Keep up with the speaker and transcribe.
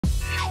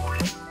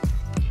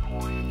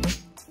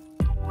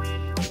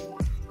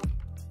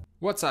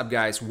What's up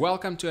guys,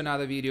 welcome to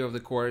another video of the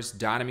course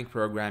Dynamic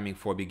Programming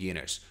for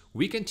Beginners.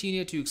 We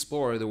continue to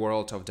explore the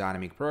world of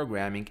dynamic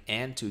programming,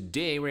 and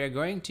today we are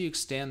going to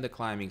extend the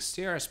climbing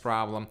stairs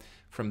problem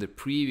from the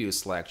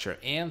previous lecture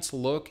and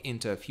look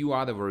into a few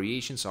other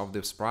variations of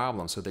this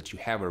problem so that you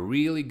have a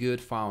really good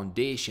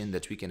foundation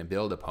that we can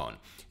build upon.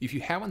 If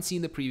you haven't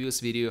seen the previous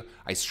video,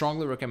 I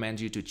strongly recommend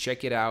you to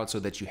check it out so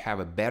that you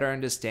have a better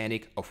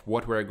understanding of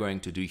what we're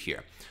going to do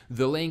here.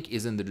 The link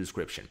is in the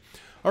description.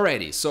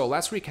 Alrighty, so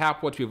let's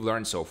recap what we've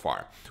learned so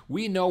far.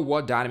 We know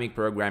what dynamic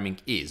programming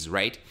is,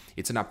 right?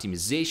 It's an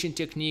optimization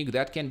technique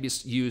that can be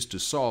used to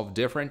solve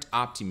different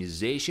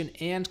optimization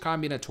and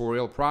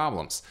combinatorial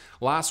problems.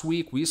 Last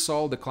week we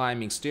solved the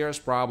climbing stairs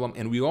problem,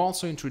 and we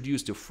also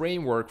introduced a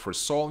framework for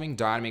solving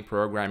dynamic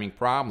programming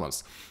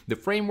problems. The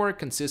framework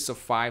consists of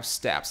 5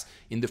 steps.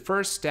 In the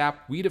first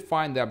step, we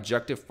define the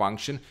objective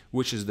function,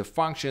 which is the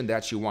function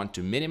that you want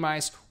to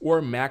minimize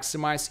or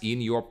maximize in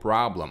your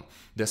problem.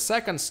 The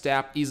second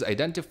step is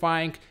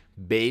identifying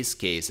base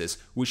cases,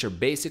 which are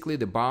basically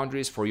the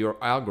boundaries for your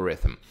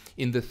algorithm.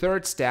 In the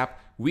third step,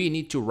 we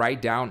need to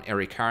write down a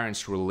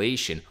recurrence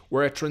relation,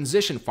 or a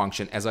transition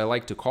function as I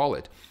like to call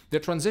it. The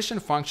transition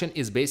function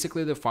is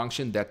basically the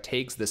function that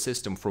takes the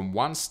system from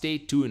one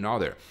state to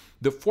another.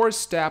 The fourth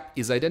step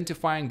is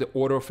identifying the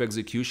order of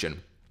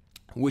execution,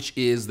 which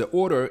is the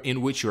order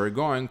in which you are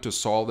going to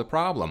solve the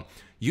problem.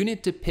 You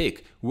need to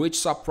pick which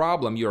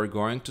subproblem you are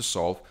going to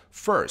solve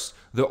first.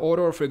 The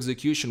order of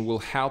execution will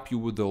help you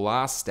with the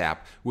last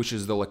step, which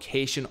is the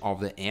location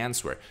of the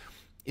answer.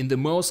 In the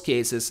most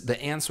cases,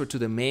 the answer to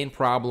the main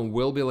problem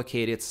will be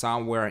located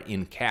somewhere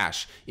in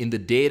cache, in the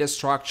data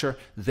structure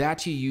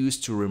that you use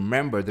to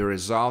remember the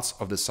results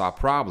of the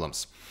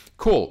subproblems.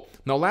 Cool.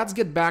 Now let's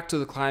get back to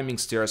the climbing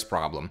stairs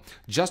problem.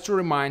 Just to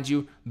remind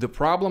you, the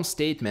problem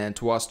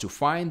statement was to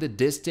find the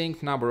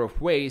distinct number of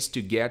ways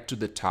to get to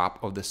the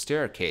top of the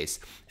staircase,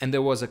 and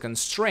there was a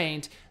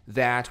constraint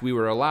that we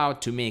were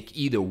allowed to make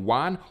either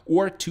 1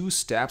 or 2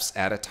 steps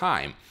at a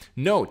time.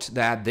 Note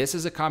that this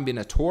is a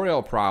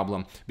combinatorial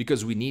problem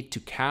because we need to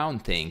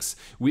count things.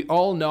 We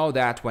all know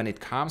that when it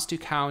comes to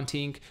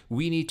counting,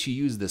 we need to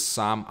use the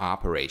sum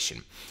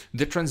operation.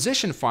 The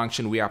transition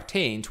function we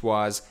obtained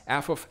was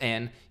f of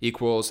n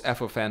equals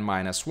f of n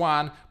minus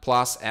 1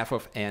 plus f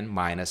of n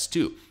minus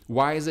 2.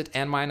 Why is it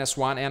n minus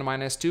 1, n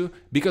minus 2?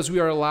 Because we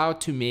are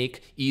allowed to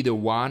make either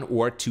 1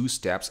 or 2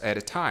 steps at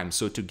a time.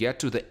 So to get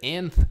to the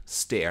nth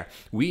stair,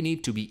 we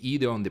need to be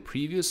either on the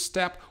previous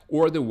step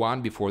or the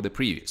one before the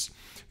previous.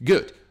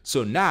 Good.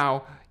 So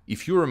now,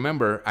 if you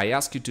remember, I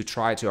asked you to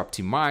try to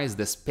optimize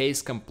the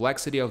space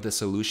complexity of the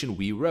solution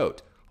we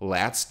wrote.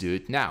 Let's do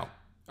it now.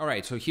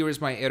 Alright, so here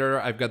is my editor.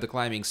 I've got the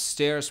climbing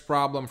stairs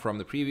problem from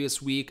the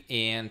previous week,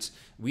 and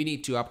we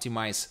need to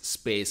optimize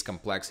space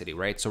complexity,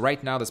 right? So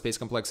right now the space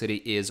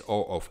complexity is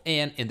O of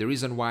n, and the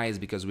reason why is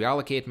because we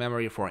allocate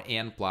memory for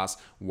n plus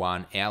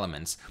 1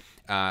 elements.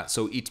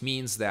 So it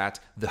means that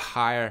the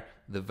higher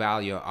the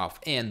value of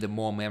n, the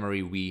more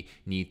memory we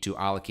need to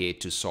allocate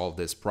to solve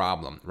this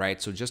problem,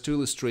 right? So just to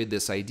illustrate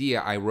this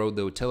idea, I wrote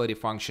the utility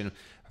function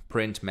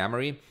print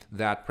memory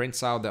that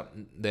prints out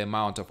the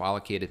amount of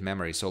allocated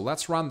memory. So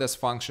let's run this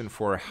function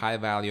for a high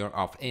value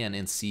of n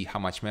and see how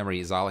much memory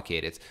is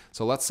allocated.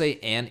 So let's say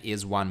n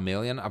is 1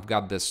 million. I've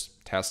got this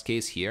test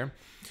case here.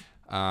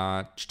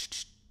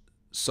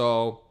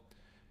 So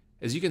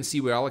as you can see,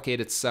 we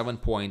allocated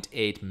 7.8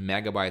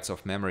 megabytes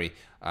of memory,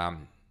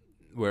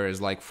 whereas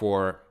like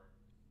for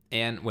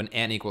n, when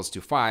n equals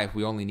to 5,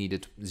 we only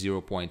needed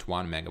 0.1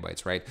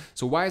 megabytes, right?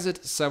 So why is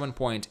it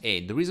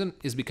 7.8? The reason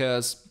is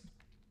because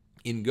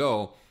in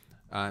Go,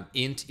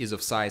 int is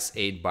of size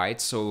 8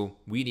 bytes, so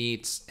we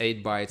need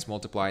 8 bytes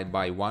multiplied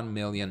by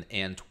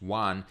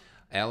 1,000,001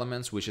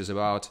 elements, which is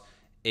about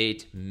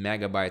 8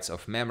 megabytes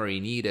of memory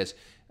needed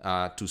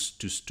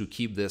to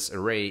keep this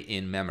array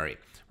in memory,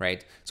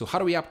 right? So how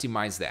do we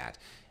optimize that?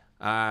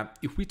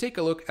 If we take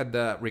a look at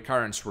the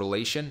recurrence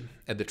relation,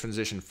 at the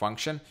transition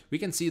function, we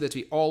can see that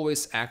we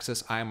always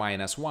access I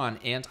minus 1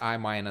 and I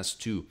minus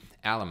 2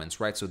 elements,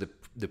 right? So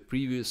the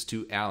previous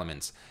 2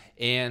 elements.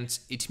 And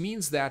it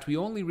means that we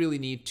only really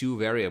need 2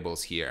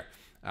 variables here,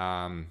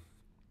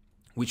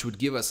 which would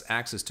give us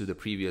access to the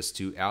previous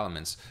 2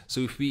 elements. So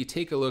if we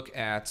take a look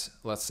at,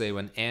 let's say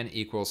when n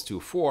equals to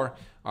 4,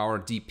 our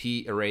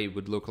DP array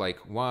would look like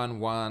 1,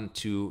 1,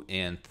 2,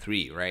 and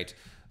 3, right?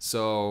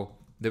 So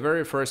the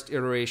very first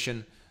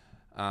iteration,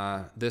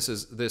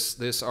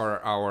 this are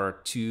our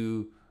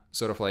 2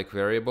 sort of like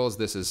variables.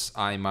 This is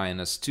I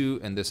minus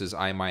 2 and this is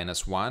I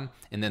minus 1,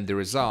 and then the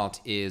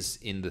result is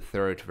in the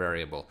third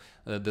variable.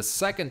 The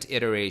second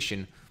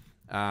iteration,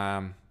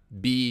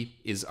 B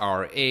is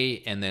our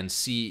A and then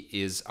C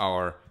is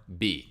our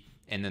B,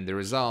 and then the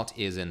result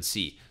is in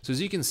C. So as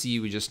you can see,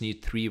 we just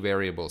need 3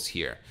 variables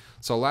here.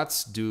 So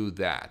let's do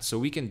that. So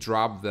we can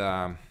drop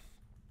the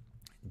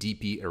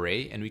DP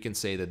array and we can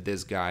say that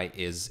this guy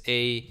is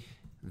A,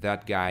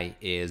 that guy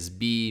is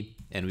B,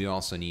 and we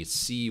also need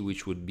C,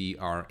 which would be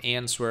our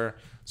answer.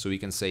 So we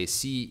can say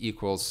C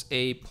equals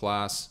A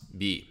plus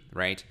B,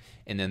 right?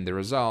 And then the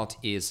result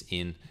is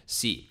in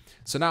C.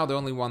 So now the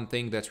only one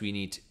thing that we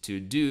need to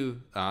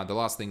do, the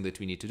last thing that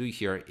we need to do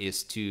here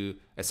is to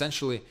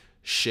essentially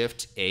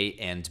shift A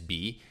and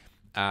B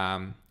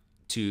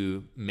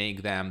to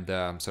make them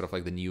the sort of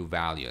like the new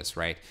values,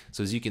 right?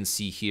 So as you can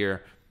see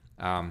here,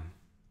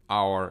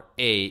 our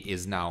A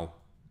is now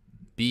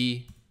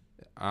B,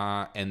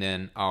 and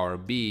then our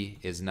B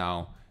is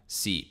now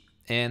C.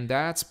 And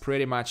that's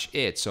pretty much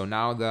it. So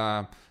now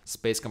the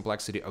space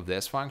complexity of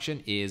this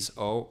function is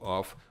O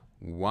of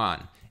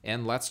 1.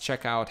 And let's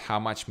check out how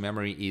much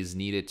memory is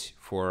needed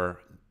for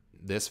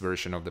this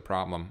version of the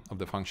problem of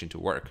the function to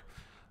work.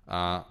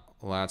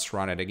 Let's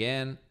run it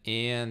again,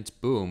 and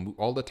boom,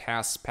 all the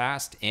tasks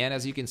passed. And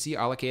as you can see,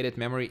 allocated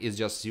memory is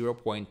just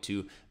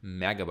 0.2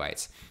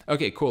 megabytes.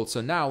 Okay, cool. So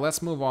now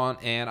let's move on.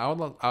 And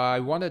I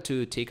wanted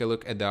to take a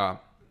look at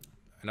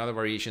another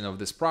variation of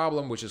this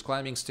problem, which is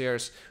climbing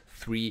stairs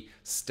 3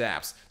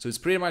 steps. So it's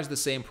pretty much the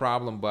same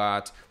problem,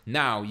 but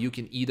now you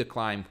can either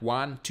climb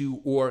 1,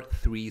 2, or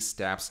 3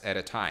 steps at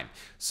a time.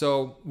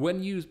 So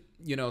when you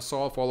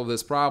solve all of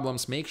these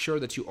problems, make sure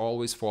that you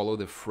always follow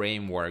the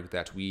framework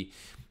that we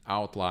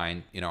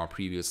outlined in our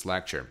previous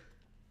lecture.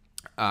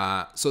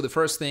 So the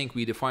first thing,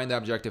 we define the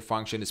objective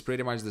function is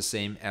pretty much the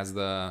same as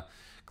the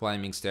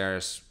climbing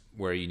stairs,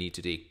 where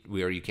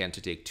you can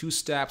take 2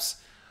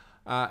 steps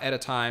at a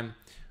time.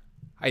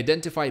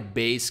 Identify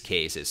base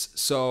cases.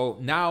 So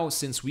now,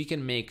 since we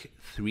can make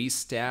 3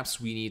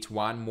 steps, we need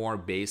one more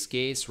base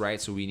case,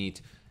 right? So we need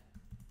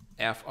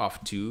f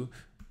of 2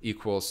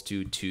 equals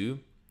to 2.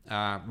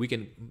 We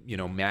can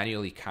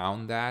manually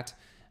count that,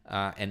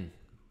 and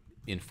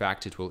in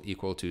fact it will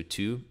equal to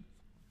 2.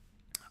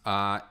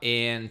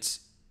 And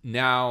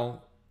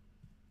now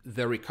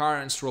the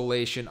recurrence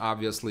relation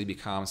obviously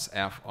becomes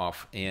f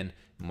of n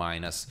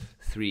minus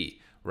 3,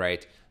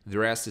 right? The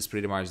rest is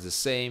pretty much the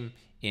same,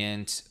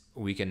 and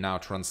we can now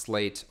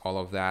translate all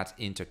of that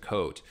into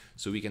code.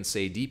 So we can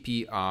say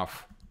dp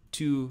of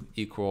 2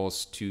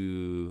 equals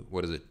to,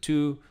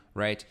 2,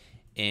 right?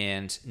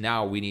 And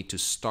now we need to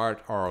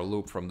start our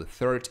loop from the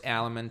 3rd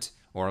element,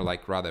 or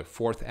like rather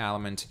 4th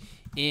element,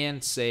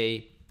 and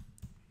say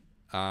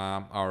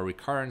our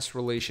recurrence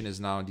relation is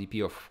now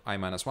dp of I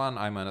minus 1,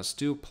 I minus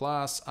 2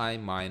 plus I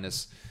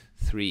minus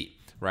 3,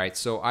 right?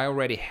 So I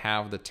already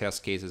have the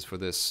test cases for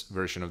this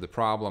version of the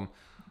problem.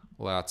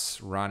 Let's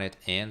run it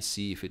and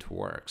see if it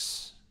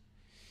works.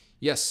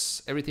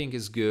 Yes, everything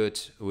is good,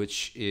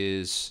 which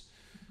is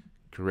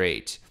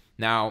great.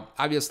 Now,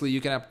 obviously, you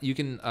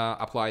can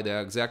apply the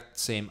exact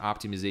same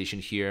optimization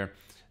here.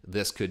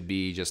 This could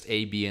be just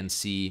A, B, and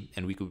C,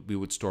 and we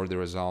would store the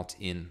result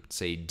in,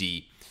 say,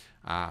 D.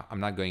 I'm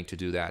not going to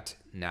do that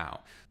now.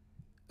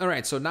 All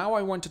right, so now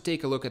I want to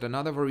take a look at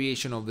another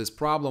variation of this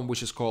problem,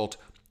 which is called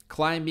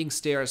climbing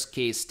stairs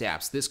k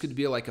steps. This could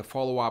be like a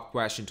follow-up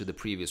question to the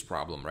previous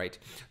problem, right?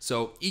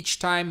 So each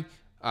time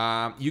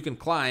you can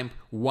climb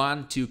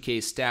 1 to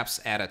k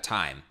steps at a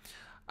time.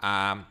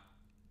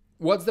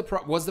 What's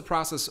the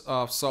process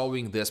of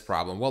solving this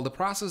problem? Well, the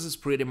process is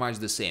pretty much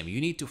the same. You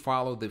need to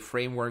follow the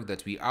framework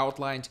that we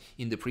outlined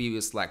in the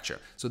previous lecture.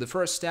 So the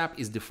first step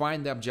is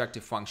define the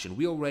objective function.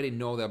 We already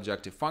know the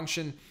objective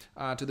function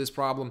to this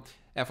problem.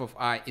 F of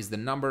I is the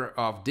number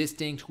of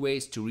distinct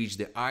ways to reach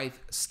the ith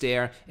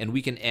stair, and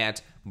we can add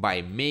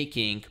by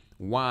making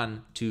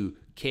 1 to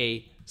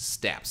k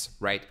steps,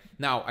 right?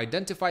 Now,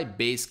 identify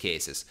base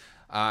cases.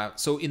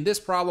 So in this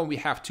problem, we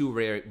have 2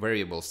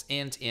 variables,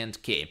 int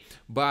and k.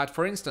 But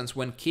for instance,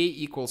 when k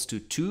equals to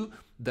 2,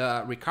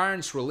 the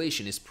recurrence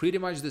relation is pretty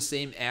much the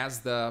same as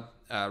the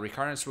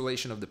recurrence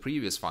relation of the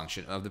previous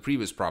function, of the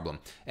previous problem,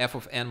 f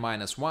of n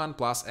minus 1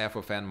 plus f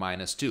of n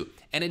minus 2.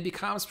 And it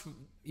becomes,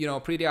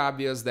 pretty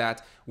obvious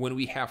that when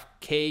we have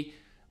k,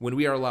 when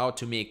we are allowed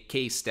to make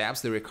k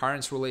steps, the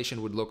recurrence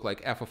relation would look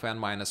like f of n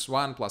minus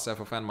 1 plus f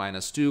of n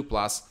minus 2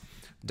 plus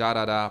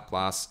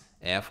plus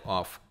f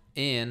of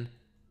n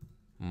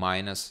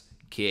minus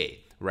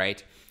k,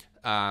 right?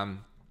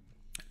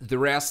 The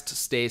rest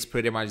stays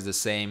pretty much the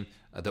same.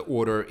 The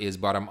order is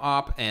bottom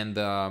up, and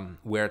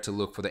where to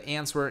look for the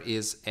answer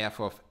is f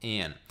of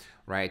n,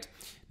 right?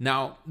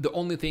 Now, the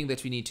only thing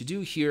that we need to do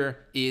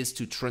here is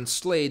to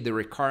translate the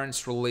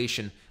recurrence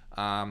relation,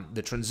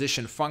 the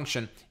transition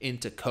function,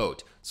 into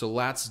code. So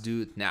let's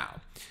do it now.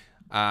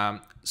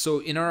 So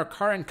in our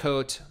current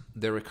code,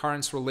 the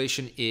recurrence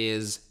relation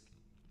is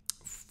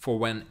for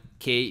when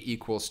k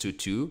equals to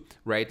 2,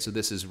 right? So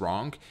this is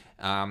wrong.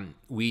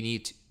 We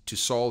need to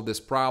solve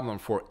this problem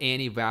for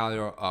any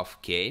value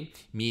of k,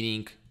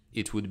 meaning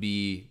it would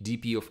be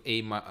dp of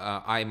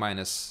I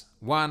minus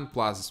 1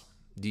 plus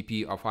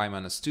dp of I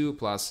minus 2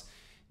 plus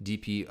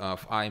dp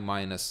of I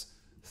minus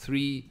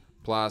 3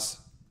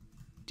 plus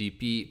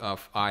dp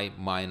of I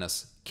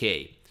minus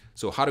k.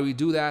 So how do we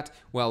do that?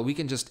 Well, we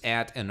can just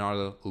add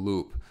another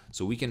loop.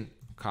 So we can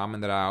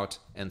comment that out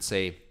and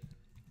say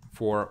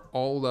for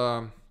all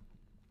the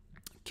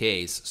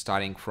k's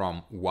starting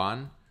from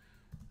 1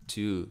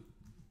 to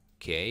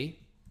k,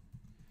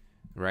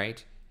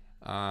 right?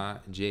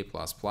 J++,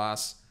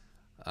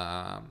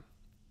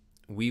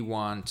 we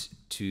want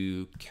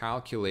to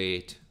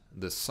calculate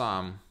the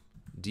sum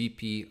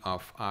dp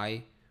of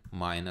I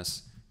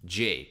minus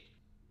j.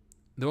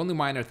 The only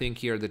minor thing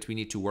here that we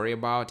need to worry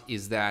about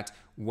is that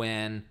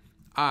when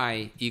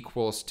I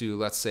equals to,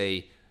 let's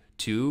say,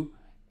 2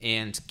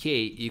 and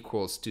k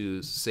equals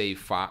to, say,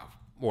 5,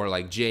 or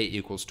like j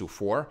equals to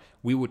 4,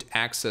 we would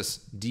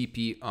access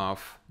dp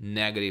of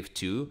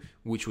 -2,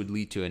 which would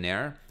lead to an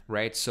error,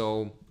 right?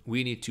 So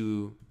we need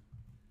to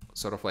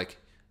sort of like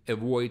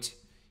avoid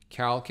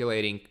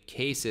calculating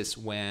cases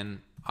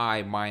when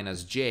I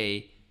minus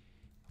j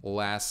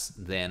less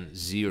than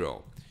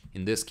 0.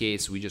 In this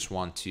case, we just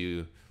want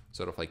to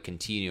sort of like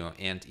continue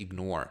and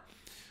ignore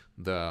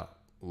the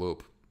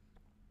loop.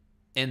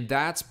 And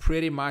that's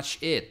pretty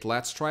much it.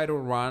 Let's try to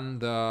run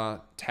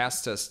the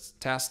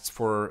tests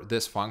for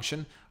this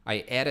function. I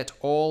added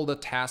all the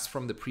tests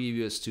from the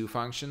previous two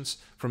functions,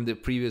 from the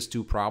previous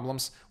two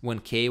problems, when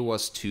k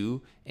was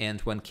 2 and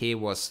when k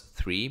was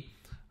 3.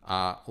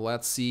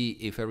 Let's see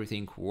if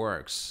everything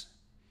works.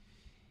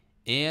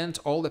 And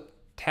all the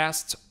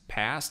tests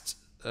passed,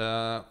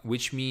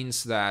 which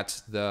means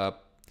that the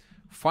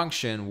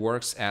function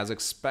works as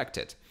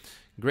expected.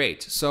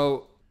 Great.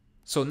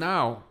 So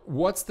now,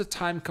 what's the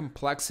time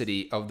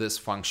complexity of this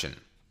function?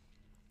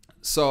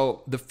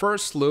 So the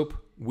first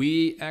loop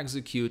we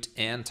execute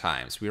n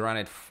times. We run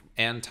it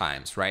n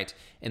times, right?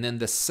 And then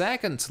the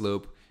second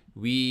loop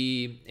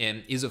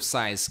is of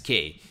size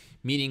k,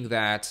 meaning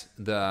that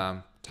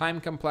the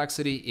time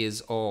complexity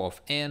is O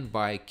of n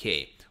by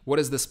k. What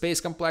is the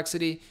space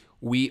complexity?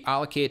 We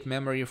allocate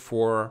memory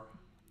for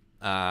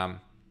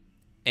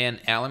n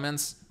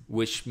elements,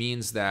 which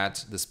means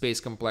that the space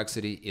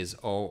complexity is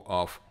O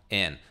of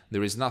n.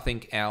 There is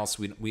nothing else.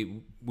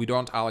 We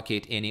don't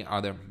allocate any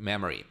other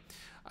memory.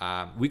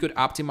 We could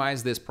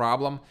optimize this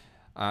problem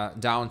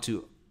down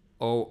to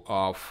O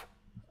of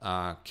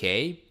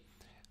k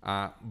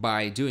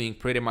by doing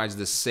pretty much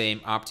the same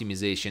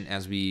optimization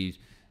as we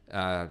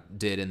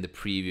did in the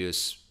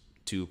previous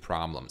two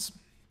problems.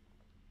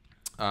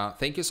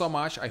 Thank you so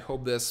much. I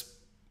hope this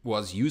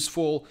was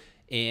useful,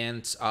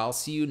 and I'll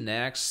see you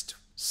next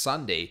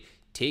Sunday.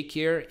 Take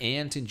care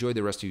and enjoy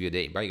the rest of your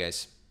day. Bye,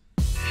 guys.